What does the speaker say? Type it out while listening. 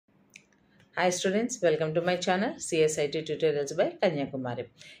Hi students, welcome to my channel CSIT Tutorials by Kanyakumari.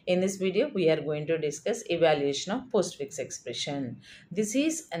 In this video, we are going to discuss evaluation of postfix expression. This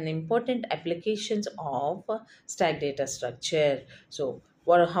is an important application of stack data structure. So,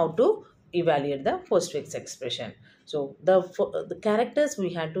 how to evaluate the postfix expression. So, the characters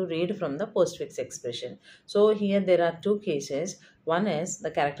we had to read from the postfix expression. So, here there are two cases. One is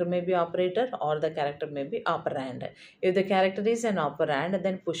the character may be operator or the character may be operand. If the character is an operand,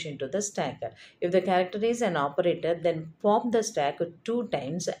 then push into the stack. If the character is an operator, then pop the stack two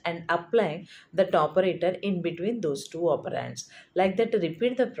times and apply that operator in between those two operands. Like that,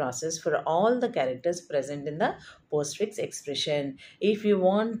 repeat the process for all the characters present in the postfix expression. If you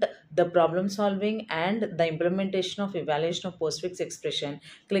want the problem solving and the implementation of evaluation of postfix expression,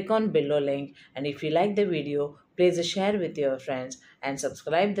 click on below link. And if you like the video, please share with your friends and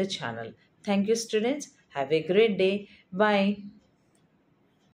subscribe the channel. Thank you students. Have a great day. Bye.